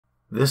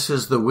This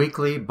is the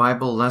weekly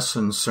Bible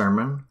lesson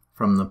sermon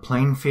from the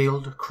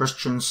Plainfield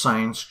Christian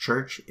Science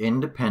Church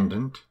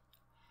Independent,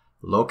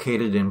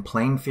 located in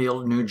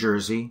Plainfield, New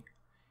Jersey,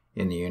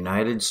 in the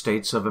United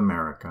States of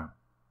America.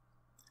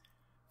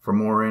 For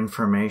more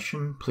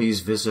information,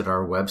 please visit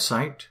our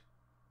website,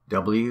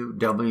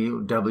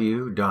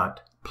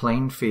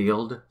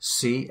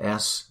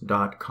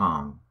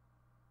 www.plainfieldcs.com.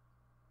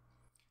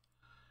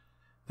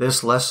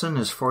 This lesson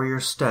is for your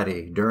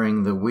study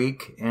during the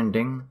week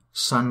ending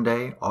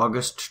Sunday,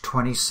 August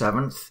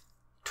 27th,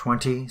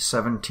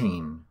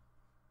 2017.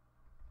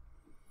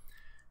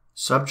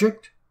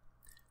 Subject: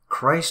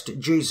 Christ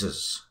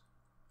Jesus.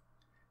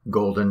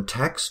 Golden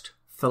text: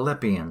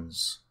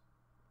 Philippians.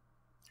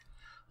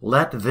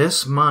 Let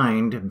this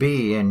mind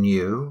be in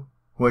you,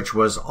 which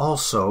was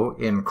also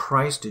in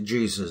Christ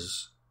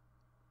Jesus.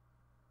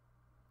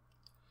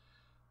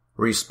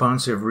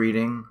 Responsive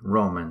reading: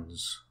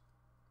 Romans.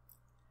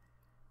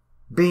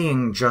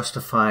 Being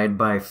justified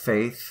by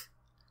faith,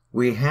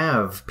 we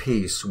have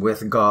peace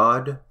with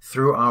God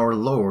through our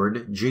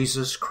Lord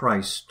Jesus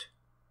Christ,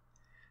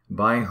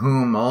 by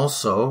whom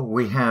also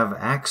we have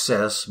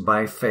access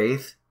by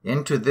faith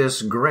into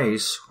this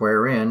grace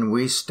wherein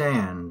we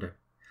stand,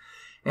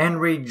 and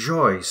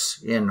rejoice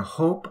in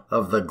hope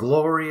of the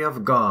glory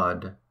of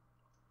God.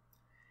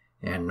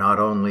 And not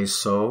only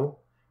so,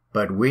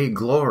 but we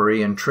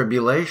glory in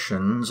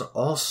tribulations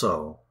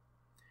also,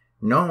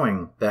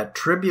 knowing that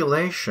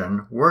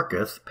tribulation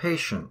worketh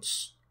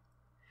patience,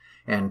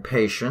 and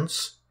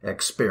patience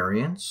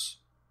experience,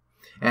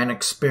 and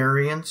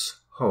experience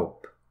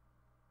hope.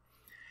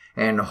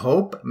 And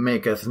hope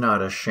maketh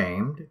not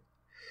ashamed,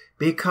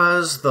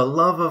 because the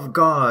love of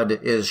God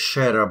is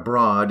shed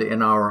abroad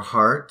in our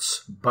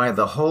hearts by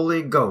the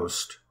Holy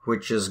Ghost,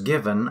 which is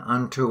given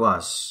unto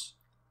us.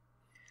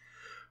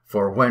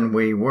 For when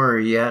we were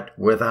yet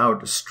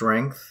without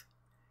strength,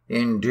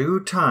 in due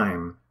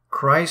time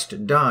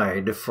Christ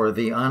died for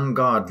the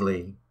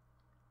ungodly.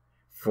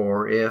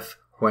 For if,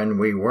 when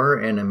we were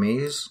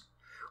enemies,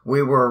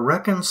 we were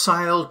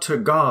reconciled to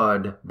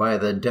God by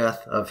the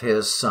death of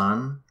his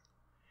Son,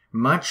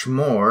 much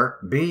more,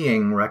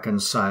 being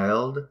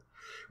reconciled,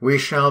 we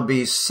shall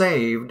be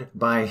saved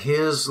by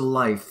his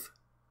life.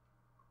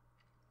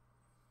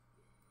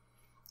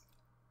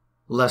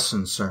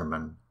 Lesson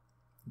Sermon: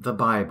 The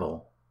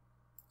Bible.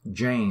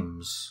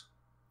 James.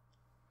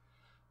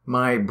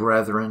 My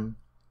brethren,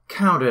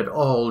 count it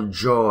all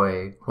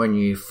joy when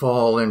ye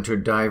fall into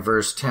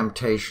diverse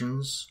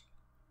temptations,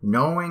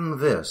 knowing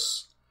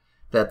this,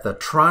 that the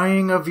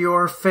trying of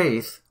your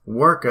faith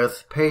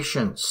worketh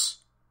patience.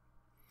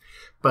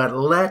 But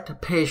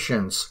let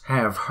patience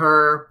have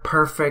her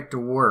perfect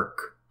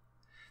work,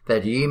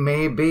 that ye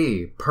may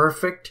be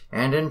perfect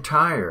and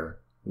entire,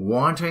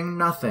 wanting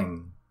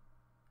nothing.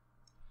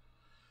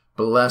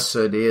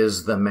 Blessed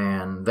is the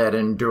man that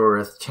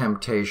endureth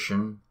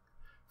temptation,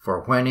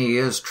 for when he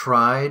is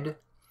tried,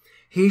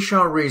 he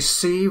shall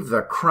receive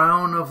the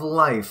crown of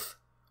life,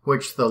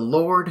 which the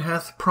Lord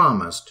hath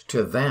promised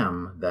to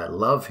them that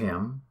love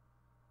him.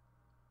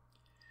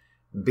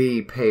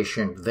 Be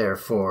patient,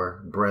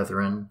 therefore,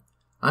 brethren,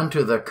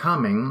 unto the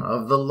coming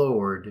of the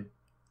Lord.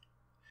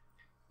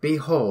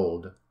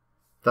 Behold,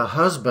 the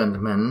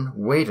husbandman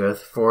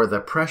waiteth for the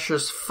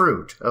precious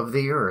fruit of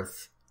the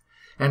earth,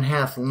 and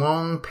hath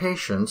long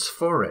patience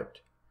for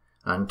it,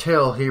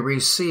 until he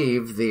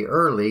receive the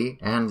early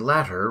and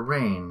latter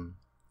rain.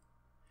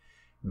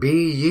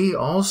 Be ye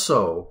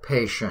also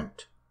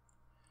patient.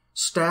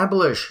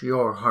 Stablish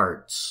your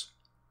hearts,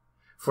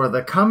 for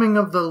the coming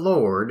of the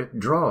Lord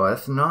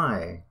draweth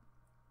nigh.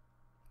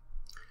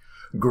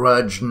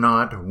 Grudge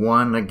not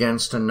one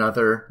against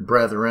another,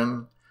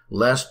 brethren,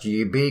 lest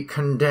ye be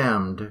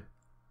condemned.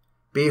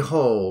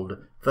 Behold,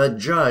 the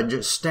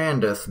judge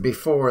standeth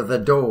before the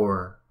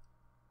door.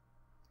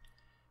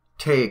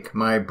 Take,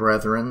 my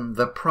brethren,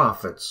 the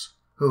prophets,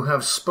 who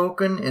have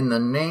spoken in the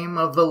name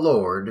of the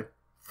Lord,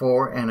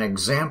 for an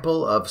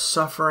example of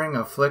suffering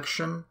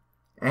affliction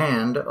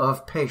and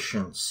of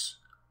patience.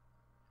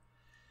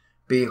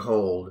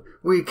 Behold,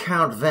 we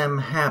count them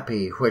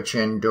happy which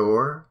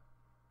endure.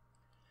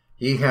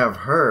 Ye have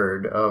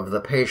heard of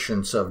the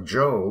patience of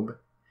Job,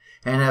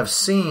 and have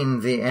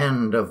seen the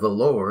end of the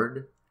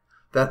Lord,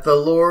 that the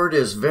Lord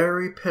is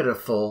very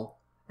pitiful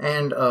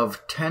and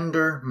of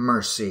tender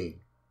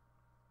mercy.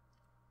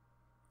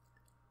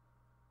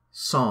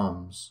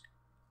 Psalms.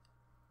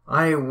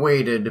 I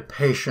waited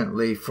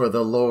patiently for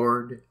the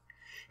Lord,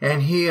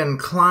 and he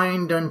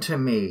inclined unto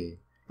me,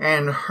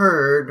 and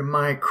heard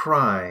my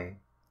cry.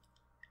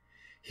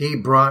 He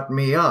brought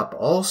me up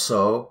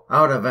also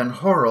out of an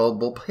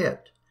horrible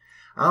pit,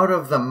 out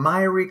of the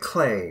miry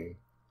clay,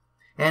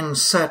 and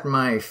set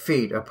my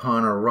feet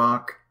upon a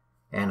rock,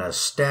 and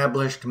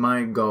established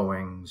my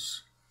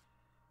goings.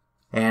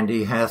 And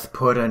he hath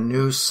put a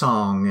new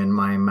song in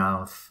my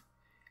mouth,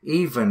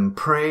 even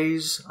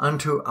praise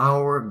unto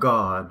our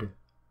God.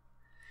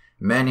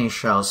 Many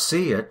shall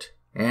see it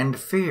and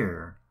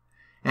fear,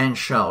 and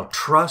shall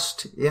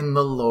trust in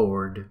the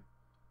Lord.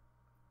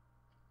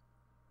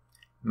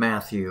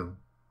 Matthew.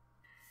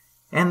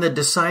 And the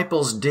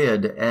disciples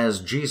did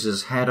as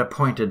Jesus had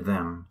appointed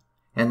them,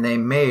 and they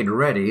made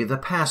ready the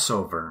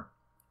Passover.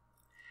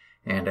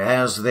 And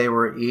as they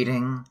were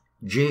eating,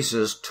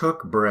 Jesus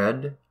took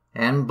bread,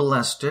 and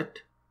blessed it,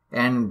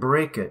 and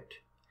brake it,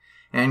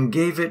 and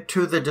gave it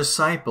to the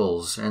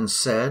disciples, and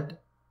said,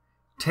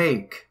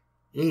 "Take,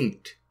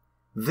 eat,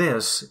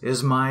 this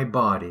is my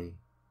body."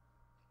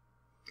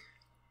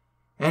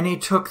 And he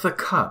took the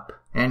cup,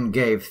 and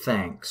gave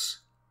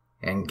thanks,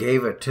 and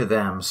gave it to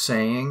them,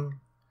 saying,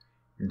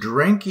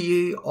 "Drink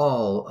ye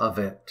all of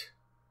it,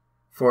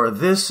 for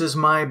this is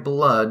my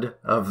blood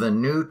of the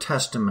New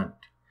Testament,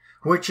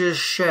 which is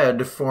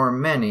shed for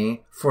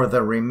many for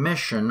the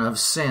remission of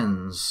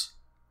sins."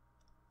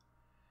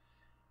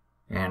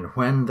 And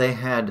when they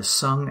had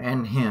sung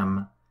an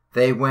hymn,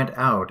 they went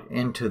out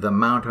into the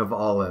Mount of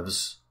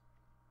Olives.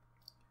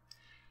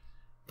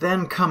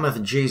 Then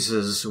cometh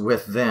Jesus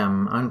with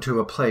them unto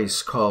a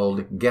place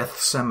called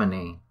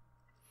Gethsemane,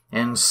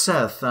 and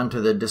saith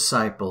unto the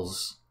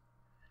disciples,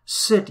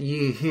 "Sit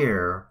ye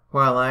here,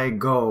 while I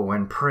go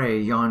and pray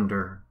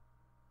yonder."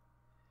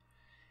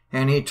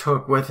 And he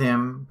took with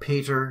him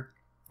Peter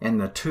and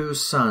the 2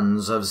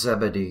 sons of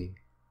Zebedee,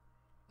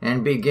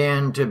 and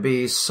began to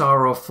be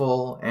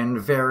sorrowful and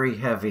very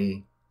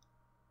heavy.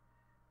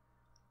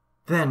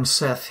 Then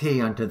saith he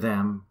unto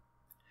them,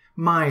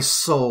 "My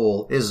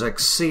soul is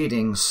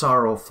exceeding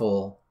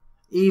sorrowful,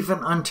 even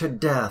unto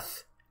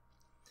death.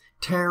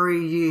 Tarry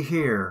ye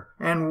here,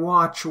 and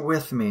watch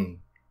with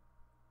me."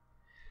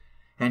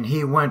 And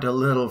he went a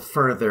little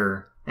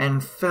further,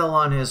 and fell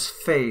on his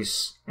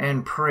face,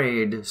 and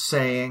prayed,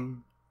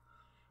 saying,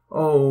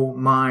 "O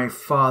my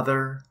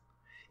Father,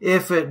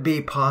 if it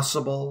be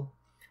possible,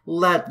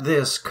 let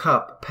this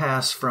cup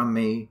pass from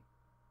me.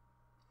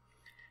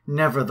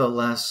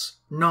 Nevertheless,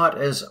 not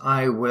as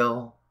I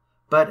will,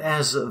 but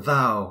as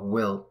thou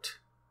wilt."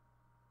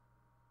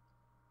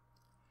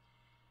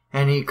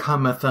 And he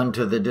cometh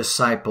unto the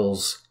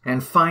disciples,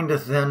 and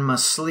findeth them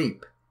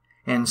asleep,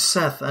 and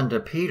saith unto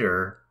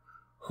Peter,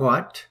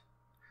 "What?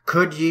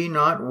 Could ye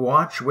not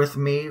watch with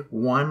me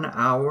 1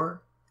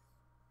 hour?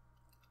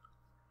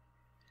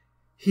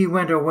 He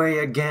went away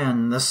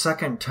again the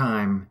 2nd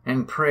time,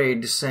 and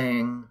prayed,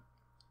 saying,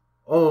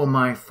 "O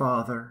my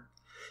Father,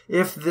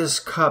 if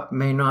this cup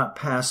may not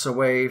pass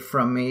away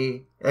from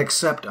me,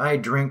 except I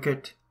drink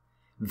it,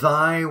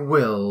 thy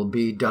will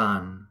be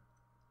done."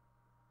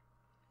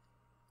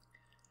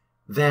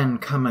 Then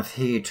cometh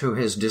he to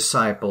his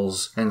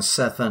disciples, and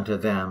saith unto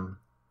them,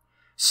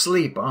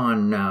 "Sleep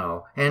on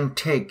now, and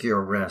take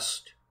your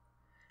rest.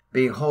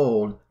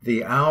 Behold,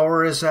 the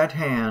hour is at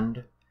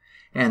hand,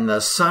 and the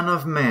Son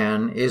of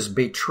Man is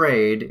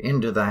betrayed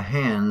into the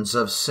hands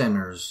of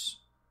sinners."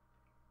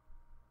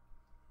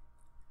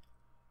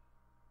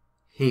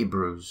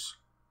 Hebrews.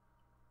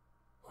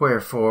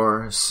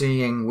 Wherefore,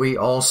 seeing we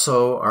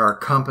also are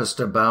compassed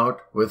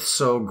about with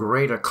so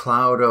great a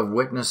cloud of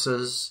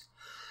witnesses,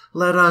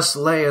 let us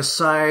lay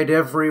aside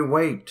every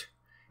weight,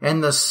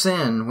 and the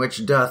sin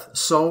which doth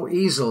so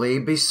easily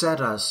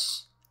beset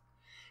us,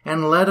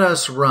 and let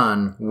us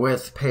run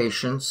with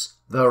patience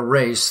the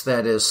race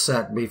that is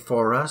set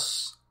before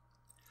us,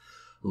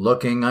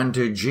 looking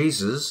unto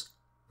Jesus,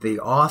 the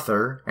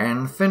author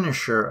and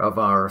finisher of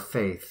our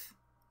faith,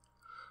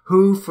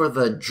 who for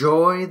the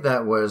joy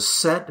that was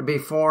set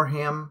before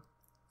him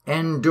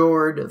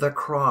endured the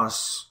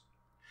cross,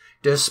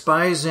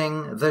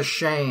 despising the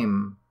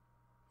shame,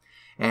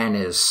 and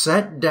is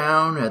set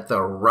down at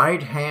the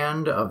right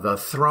hand of the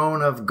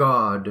throne of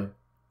God.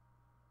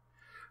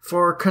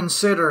 For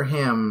consider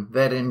him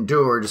that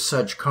endured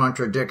such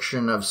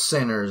contradiction of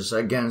sinners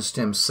against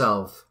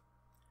himself,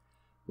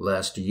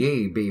 lest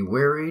ye be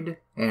wearied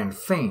and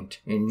faint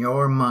in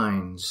your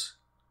minds.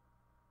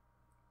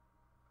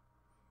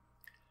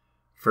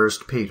 1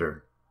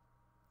 Peter.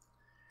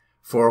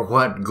 For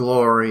what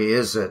glory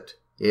is it,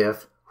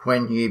 if,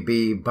 when ye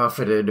be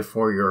buffeted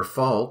for your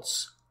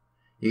faults,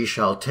 ye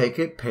shall take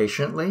it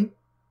patiently?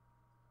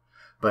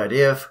 But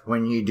if,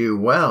 when ye do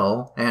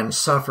well and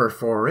suffer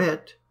for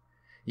it,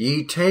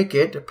 ye take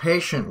it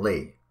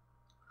patiently,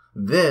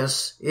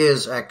 this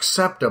is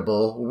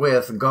acceptable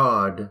with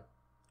God.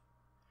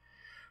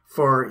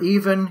 For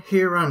even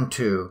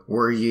hereunto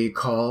were ye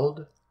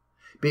called,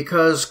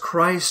 because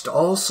Christ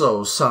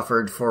also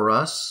suffered for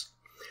us,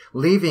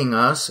 leaving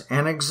us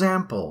an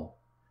example,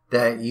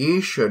 that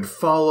ye should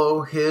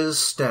follow his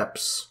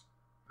steps,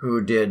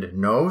 who did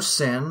no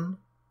sin,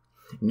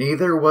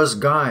 neither was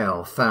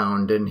guile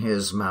found in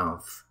his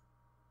mouth,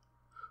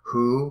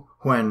 who,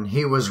 when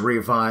he was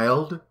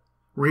reviled,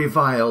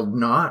 reviled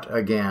not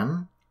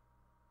again.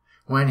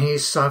 When he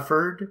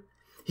suffered,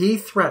 he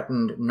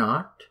threatened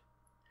not,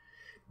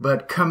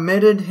 but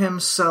committed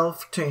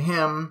himself to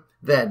him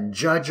that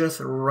judgeth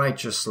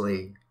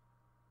righteously,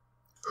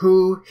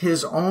 who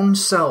his own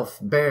self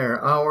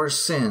bare our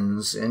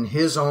sins in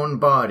his own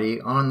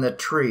body on the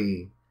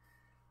tree,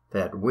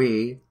 that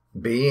we,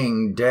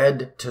 being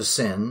dead to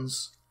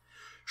sins,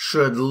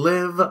 should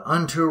live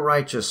unto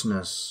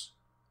righteousness,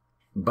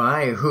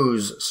 by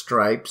whose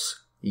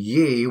stripes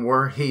ye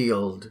were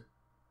healed.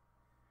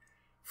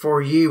 For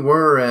ye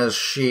were as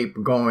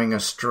sheep going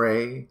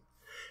astray,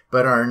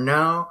 but are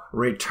now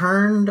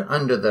returned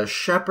unto the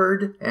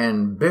shepherd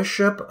and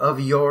bishop of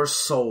your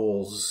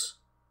souls.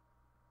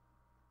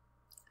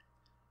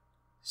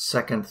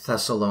 2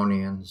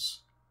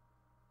 Thessalonians.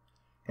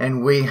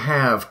 And we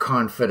have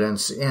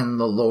confidence in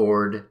the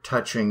Lord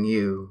touching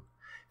you,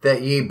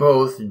 that ye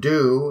both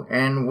do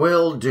and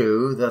will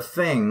do the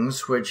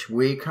things which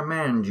we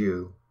command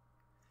you.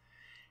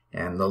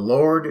 And the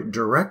Lord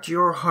direct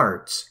your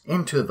hearts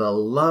into the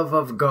love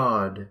of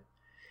God,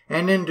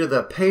 and into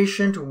the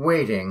patient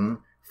waiting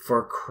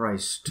for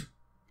Christ.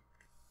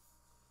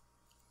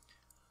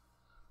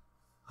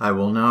 I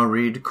will now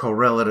read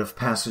correlative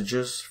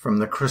passages from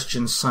the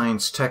Christian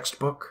Science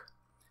textbook,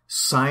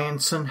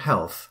 Science and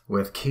Health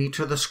with Key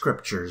to the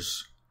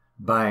Scriptures,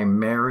 by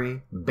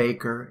Mary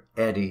Baker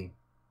Eddy.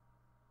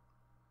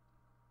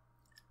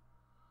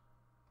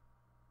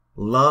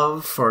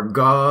 Love for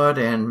God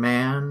and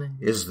man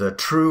is the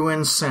true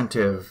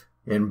incentive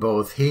in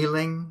both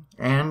healing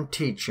and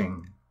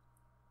teaching.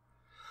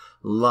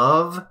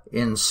 Love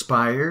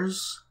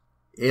inspires,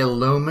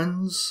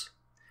 illumines,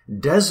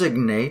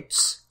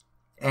 designates,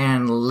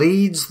 and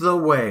leads the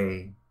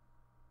way.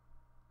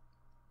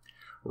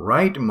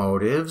 Right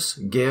motives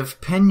give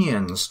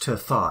pinions to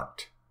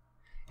thought,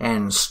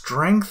 and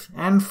strength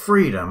and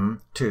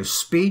freedom to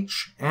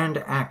speech and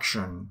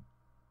action.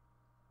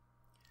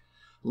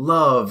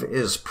 Love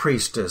is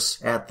priestess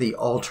at the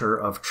altar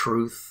of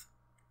truth.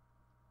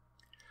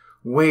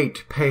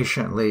 Wait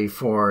patiently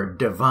for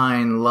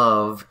divine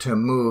love to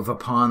move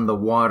upon the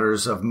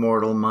waters of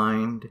mortal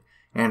mind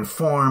and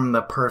form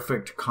the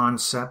perfect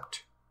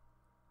concept.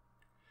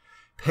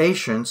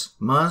 Patience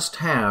must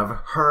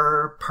have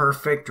her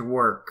perfect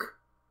work.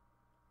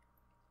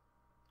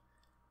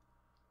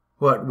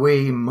 What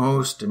we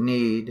most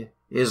need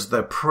is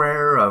the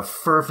prayer of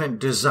fervent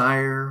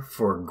desire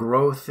for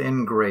growth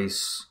in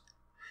grace,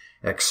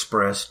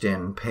 expressed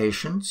in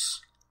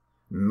patience,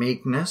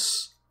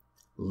 meekness,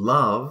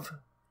 love,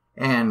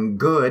 and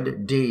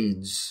good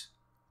deeds.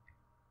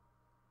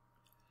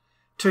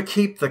 To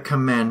keep the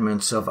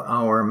commandments of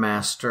our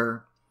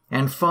Master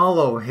and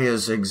follow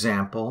his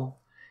example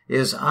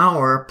is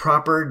our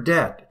proper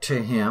debt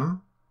to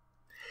him,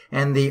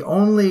 and the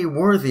only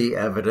worthy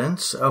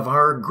evidence of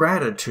our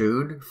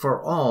gratitude for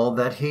all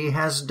that he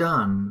has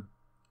done.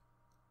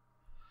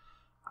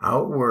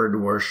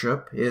 Outward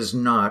worship is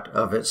not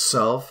of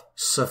itself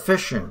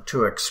sufficient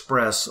to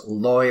express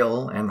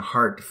loyal and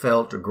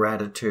heartfelt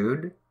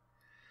gratitude,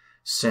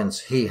 since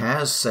he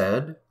has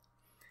said,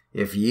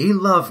 "If ye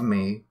love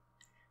me,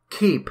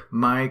 keep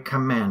my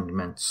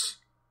commandments."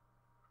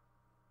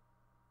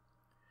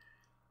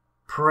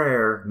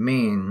 Prayer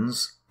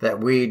means that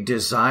we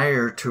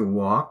desire to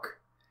walk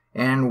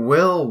and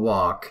will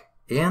walk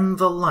in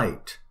the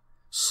light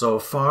so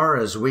far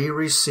as we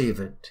receive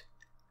it,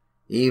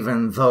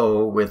 even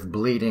though with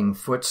bleeding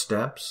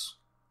footsteps,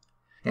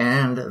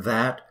 and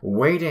that,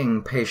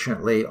 waiting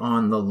patiently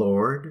on the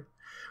Lord,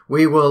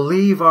 we will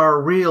leave our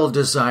real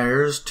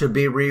desires to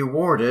be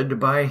rewarded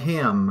by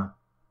him.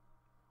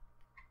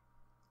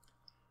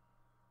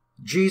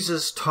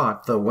 Jesus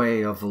taught the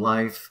way of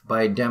life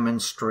by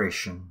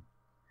demonstration,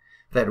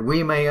 that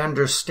we may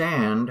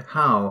understand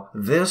how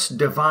this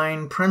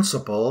divine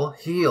principle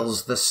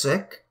heals the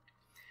sick,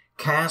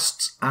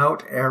 casts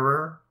out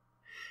error,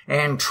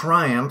 and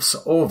triumphs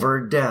over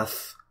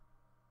death.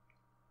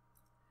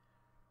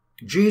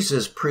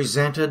 Jesus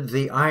presented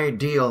the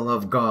ideal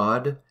of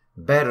God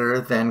better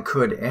than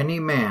could any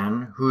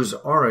man whose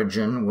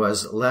origin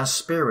was less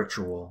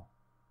spiritual.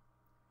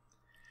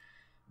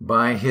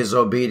 By his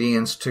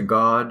obedience to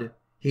God,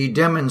 he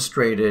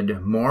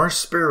demonstrated more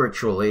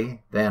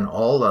spiritually than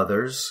all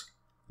others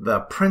the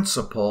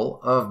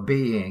principle of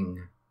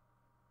being.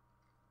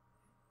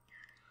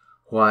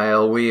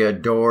 While we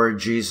adore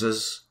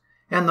Jesus,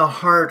 and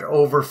the heart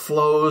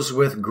overflows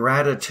with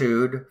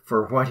gratitude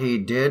for what he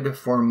did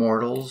for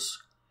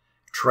mortals,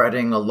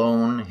 treading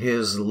alone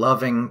his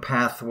loving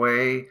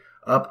pathway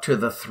up to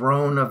the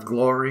throne of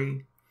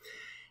glory,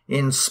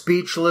 in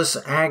speechless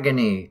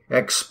agony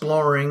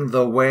exploring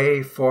the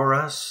way for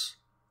us.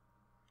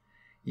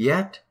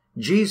 Yet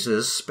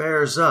Jesus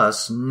spares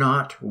us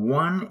not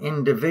one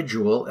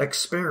individual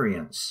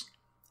experience,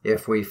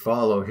 if we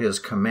follow his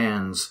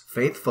commands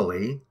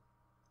faithfully,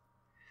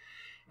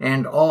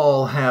 and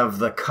all have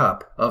the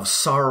cup of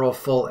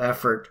sorrowful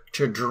effort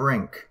to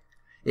drink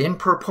in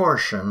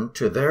proportion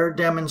to their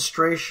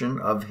demonstration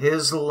of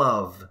his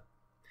love,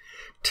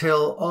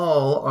 till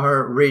all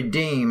are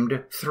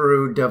redeemed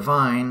through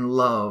divine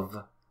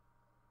love.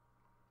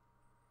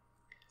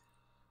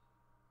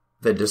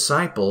 The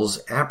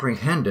disciples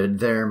apprehended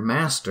their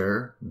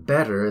Master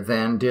better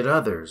than did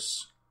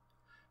others,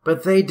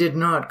 but they did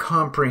not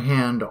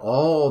comprehend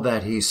all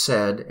that he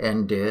said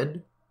and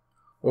did,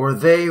 or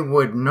they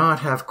would not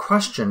have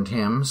questioned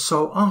him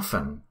so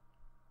often.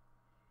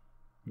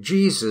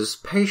 Jesus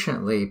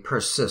patiently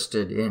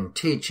persisted in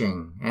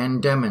teaching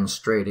and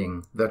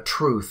demonstrating the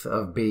truth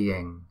of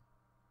being.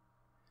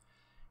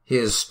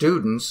 His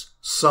students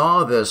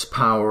saw this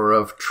power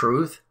of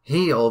truth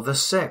heal the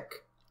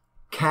sick,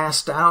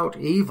 cast out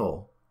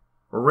evil,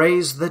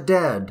 raise the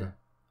dead.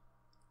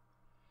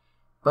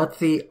 But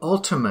the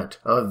ultimate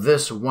of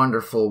this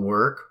wonderful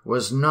work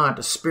was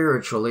not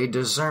spiritually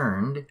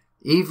discerned,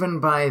 even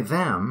by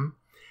them,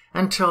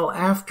 until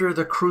after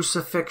the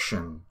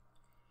crucifixion,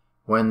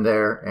 when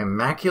their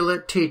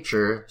immaculate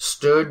teacher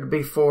stood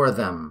before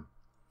them,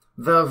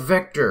 the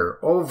victor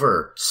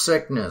over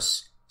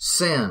sickness,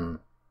 sin,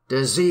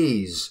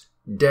 disease,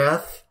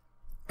 death,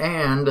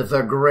 and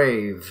the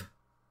grave.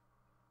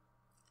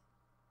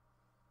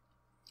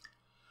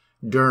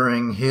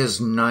 During his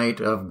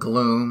night of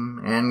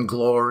gloom and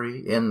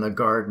glory in the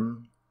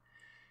garden,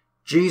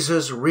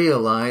 Jesus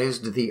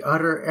realized the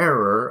utter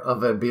error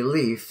of a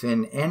belief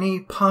in any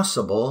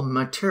possible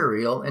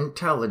material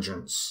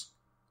intelligence.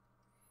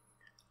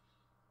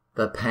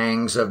 The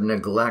pangs of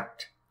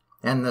neglect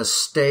and the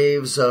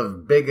staves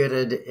of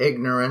bigoted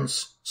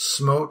ignorance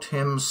smote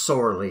him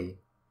sorely.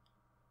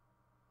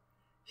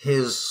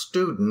 His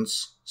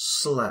students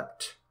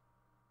slept.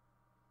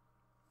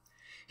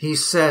 He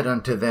said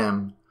unto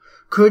them,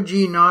 Could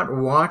ye not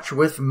watch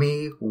with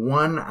me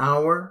 1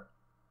 hour?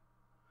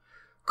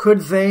 Could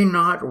they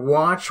not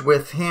watch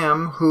with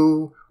him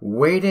who,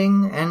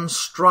 waiting and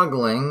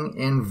struggling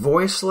in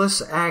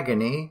voiceless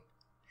agony,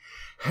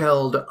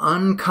 held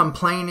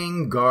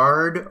uncomplaining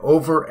guard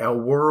over a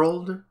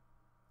world?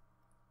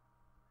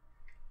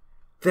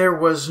 There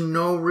was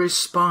no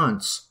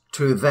response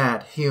to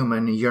that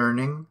human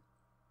yearning,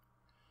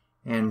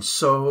 and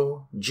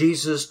so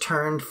Jesus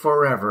turned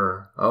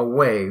forever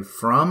away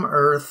from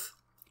earth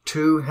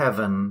to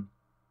heaven,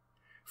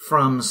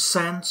 from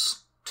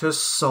sense to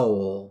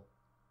soul.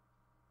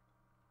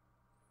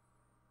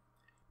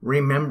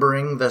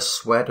 Remembering the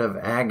sweat of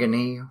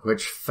agony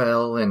which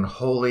fell in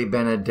holy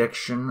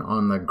benediction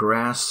on the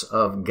grass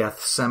of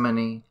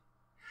Gethsemane,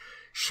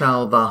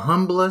 shall the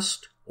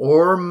humblest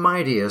or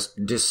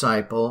mightiest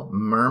disciple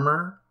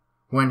murmur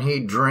when he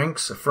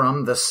drinks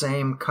from the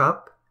same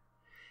cup,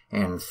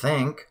 and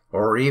think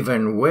or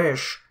even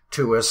wish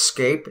to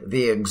escape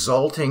the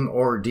exalting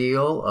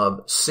ordeal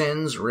of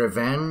sin's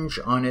revenge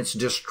on its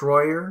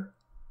destroyer?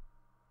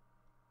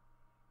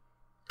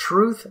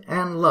 Truth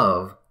and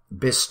love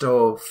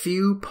bestow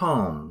few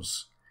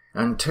palms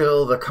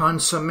until the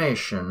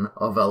consummation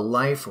of a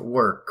life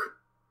work.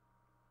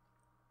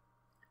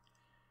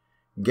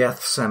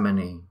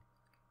 Gethsemane,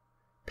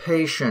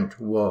 patient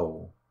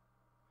woe,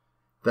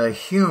 the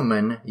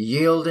human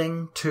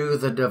yielding to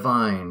the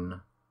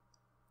divine,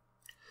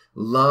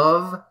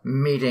 love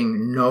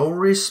meeting no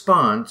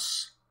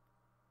response,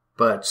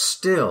 but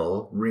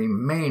still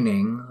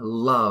remaining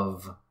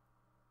love.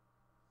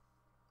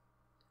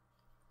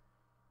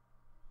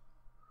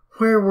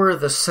 Where were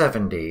the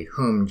 70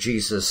 whom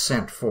Jesus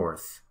sent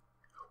forth?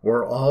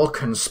 Were all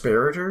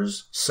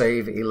conspirators,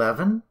 save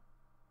 11?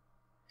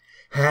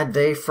 Had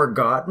they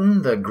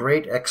forgotten the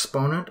great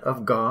exponent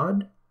of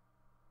God?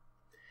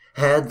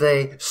 Had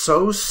they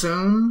so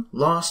soon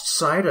lost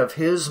sight of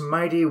his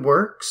mighty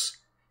works,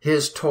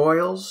 his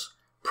toils,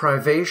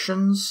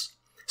 privations,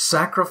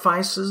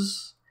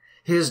 sacrifices,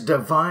 his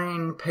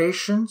divine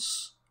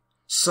patience,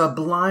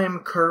 sublime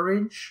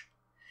courage,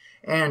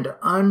 and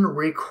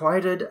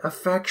unrequited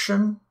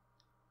affection?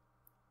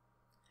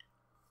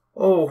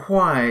 Oh,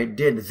 why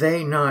did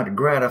they not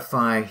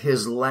gratify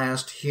his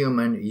last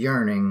human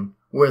yearning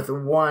with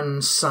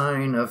one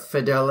sign of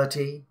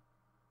fidelity?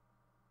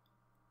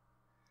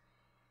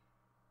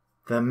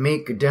 The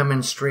meek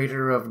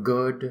demonstrator of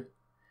good,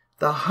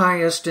 the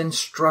highest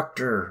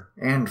instructor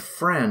and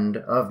friend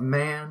of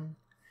man,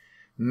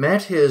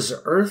 met his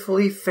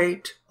earthly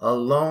fate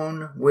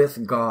alone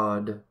with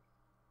God.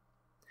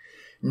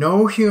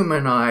 No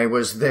human eye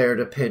was there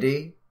to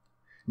pity,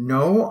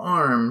 no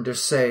arm to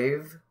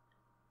save.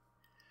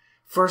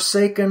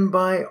 Forsaken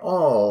by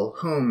all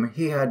whom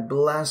he had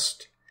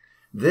blessed,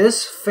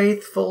 this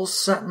faithful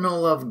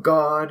sentinel of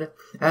God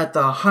at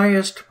the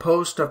highest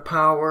post of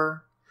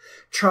power,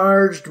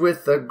 charged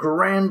with the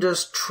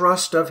grandest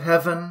trust of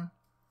heaven,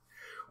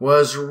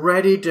 was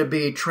ready to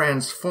be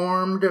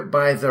transformed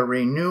by the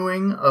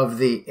renewing of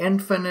the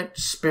infinite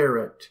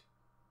Spirit.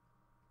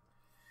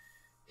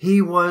 He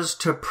was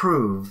to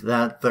prove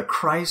that the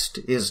Christ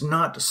is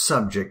not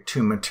subject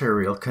to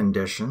material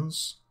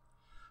conditions,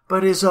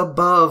 but is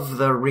above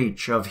the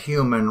reach of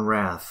human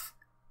wrath,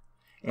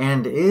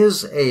 and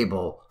is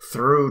able,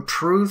 through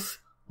truth,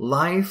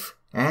 life,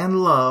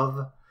 and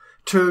love,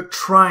 to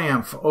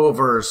triumph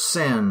over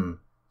sin,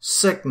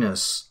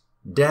 sickness,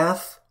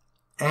 death,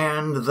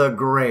 and the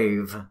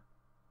grave.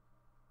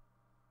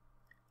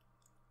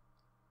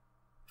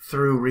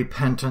 Through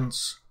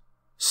repentance,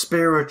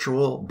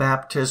 spiritual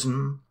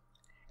baptism,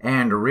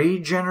 and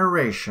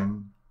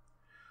regeneration,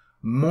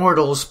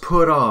 mortals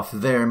put off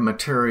their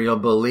material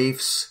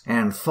beliefs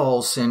and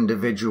false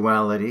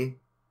individuality.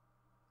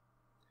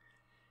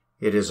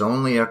 It is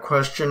only a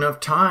question of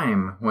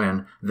time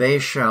when they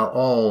shall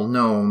all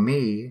know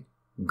me,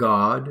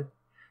 God,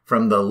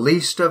 from the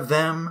least of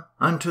them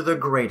unto the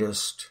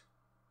greatest.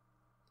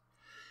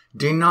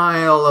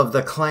 Denial of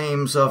the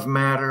claims of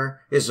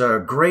matter is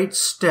a great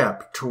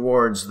step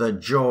towards the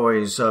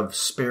joys of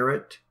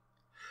spirit,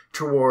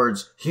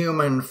 towards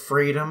human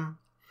freedom,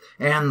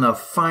 and the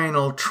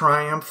final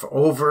triumph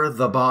over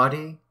the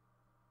body.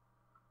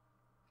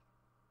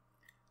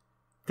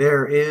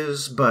 There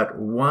is but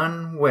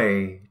one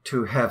way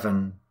to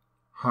heaven,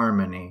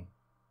 harmony.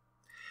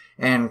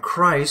 And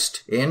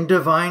Christ in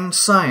divine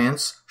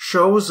science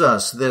shows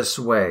us this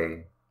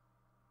way.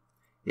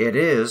 It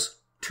is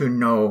to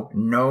know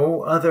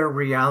no other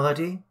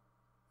reality,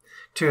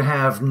 to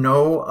have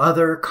no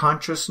other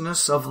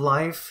consciousness of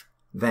life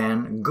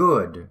than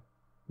good,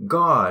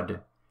 God,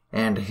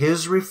 and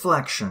His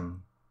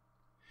reflection,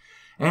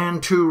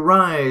 and to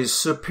rise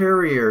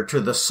superior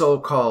to the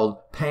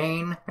so-called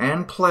pain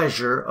and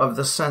pleasure of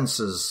the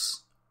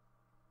senses.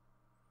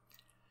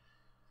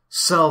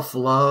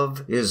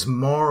 Self-love is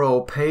more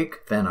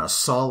opaque than a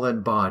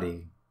solid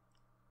body.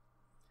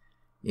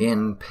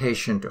 In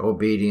patient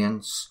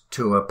obedience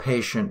to a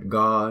patient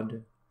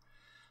God,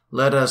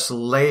 let us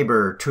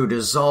labor to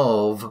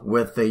dissolve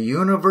with the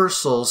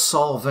universal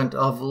solvent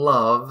of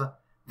love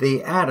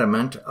the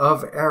adamant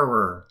of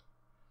error,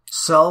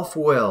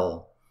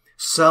 self-will,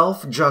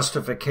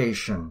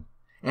 self-justification,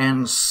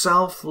 and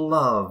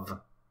self-love,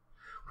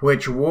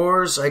 which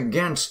wars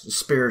against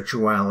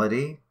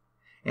spirituality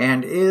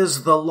and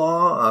is the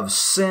law of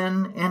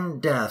sin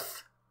and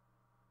death.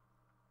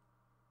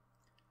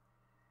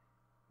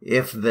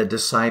 If the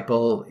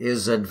disciple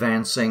is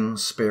advancing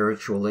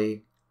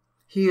spiritually,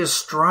 he is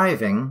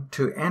striving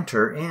to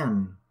enter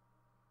in.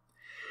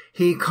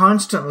 He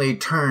constantly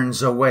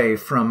turns away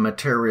from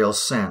material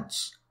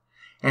sense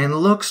and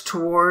looks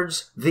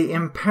towards the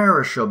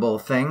imperishable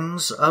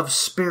things of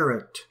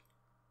spirit.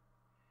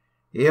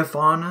 If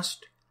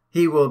honest,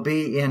 he will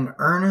be in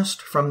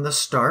earnest from the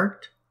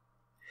start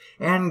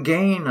and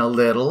gain a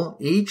little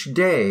each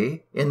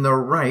day in the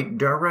right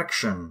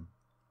direction,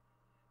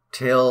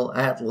 till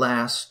at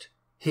last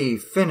he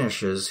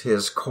finishes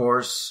his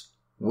course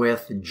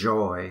with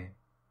joy.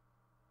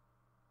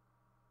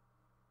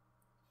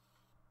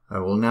 I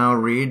will now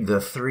read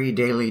the 3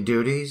 daily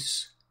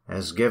duties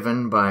as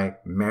given by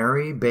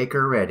Mary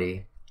Baker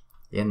Eddy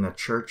in the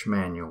Church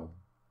Manual.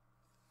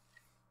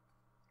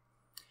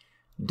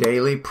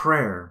 Daily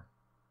Prayer.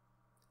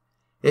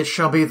 It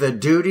shall be the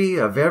duty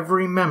of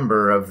every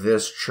member of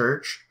this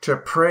church to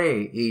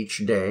pray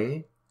each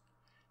day,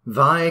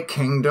 Thy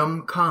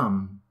kingdom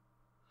come.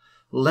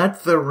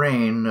 Let the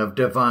reign of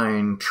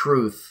divine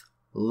truth,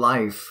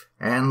 life,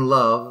 and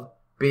love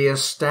be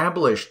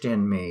established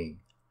in me,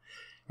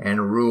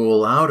 and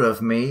rule out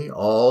of me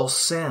all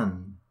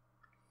sin.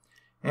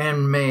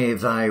 And may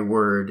Thy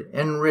word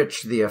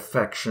enrich the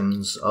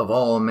affections of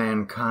all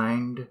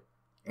mankind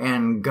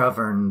and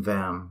govern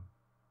them.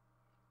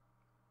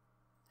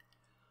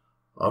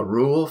 A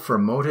rule for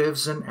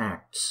motives and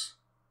acts.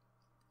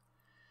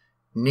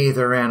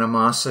 Neither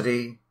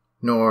animosity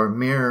nor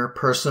mere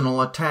personal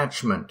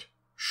attachment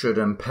should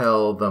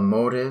impel the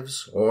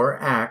motives or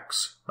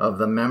acts of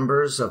the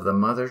members of the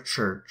Mother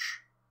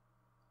Church.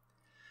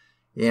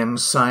 In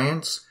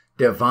science,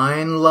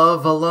 divine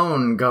love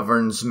alone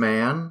governs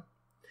man,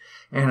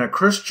 and a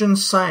Christian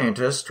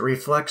scientist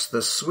reflects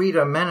the sweet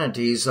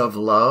amenities of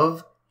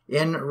love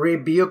in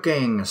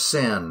rebuking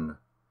sin,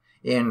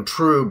 in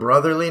true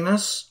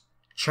brotherliness,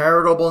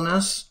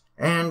 charitableness,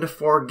 and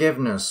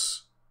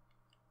forgiveness.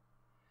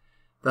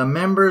 The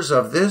members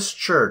of this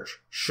church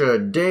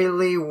should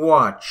daily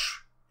watch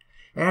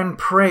and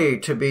pray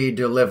to be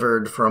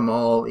delivered from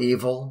all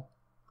evil,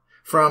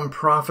 from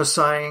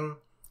prophesying,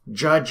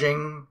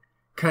 judging,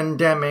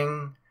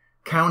 condemning,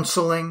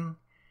 counseling,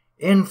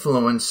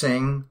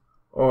 influencing,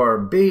 or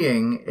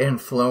being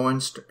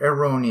influenced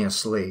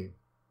erroneously.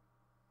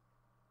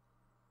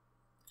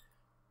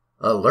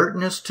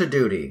 Alertness to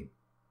duty.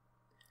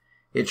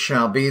 It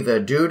shall be the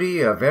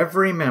duty of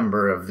every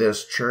member of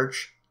this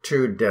church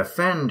to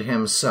defend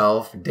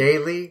himself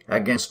daily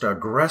against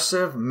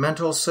aggressive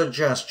mental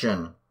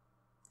suggestion,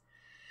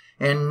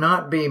 and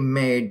not be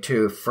made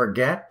to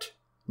forget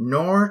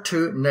nor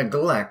to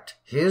neglect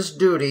his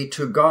duty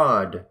to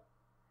God,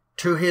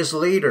 to his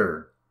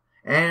leader,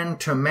 and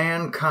to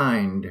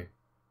mankind.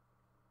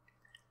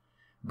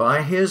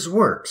 By his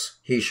works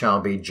he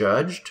shall be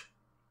judged,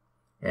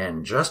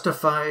 and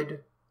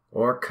justified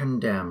or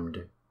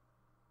condemned.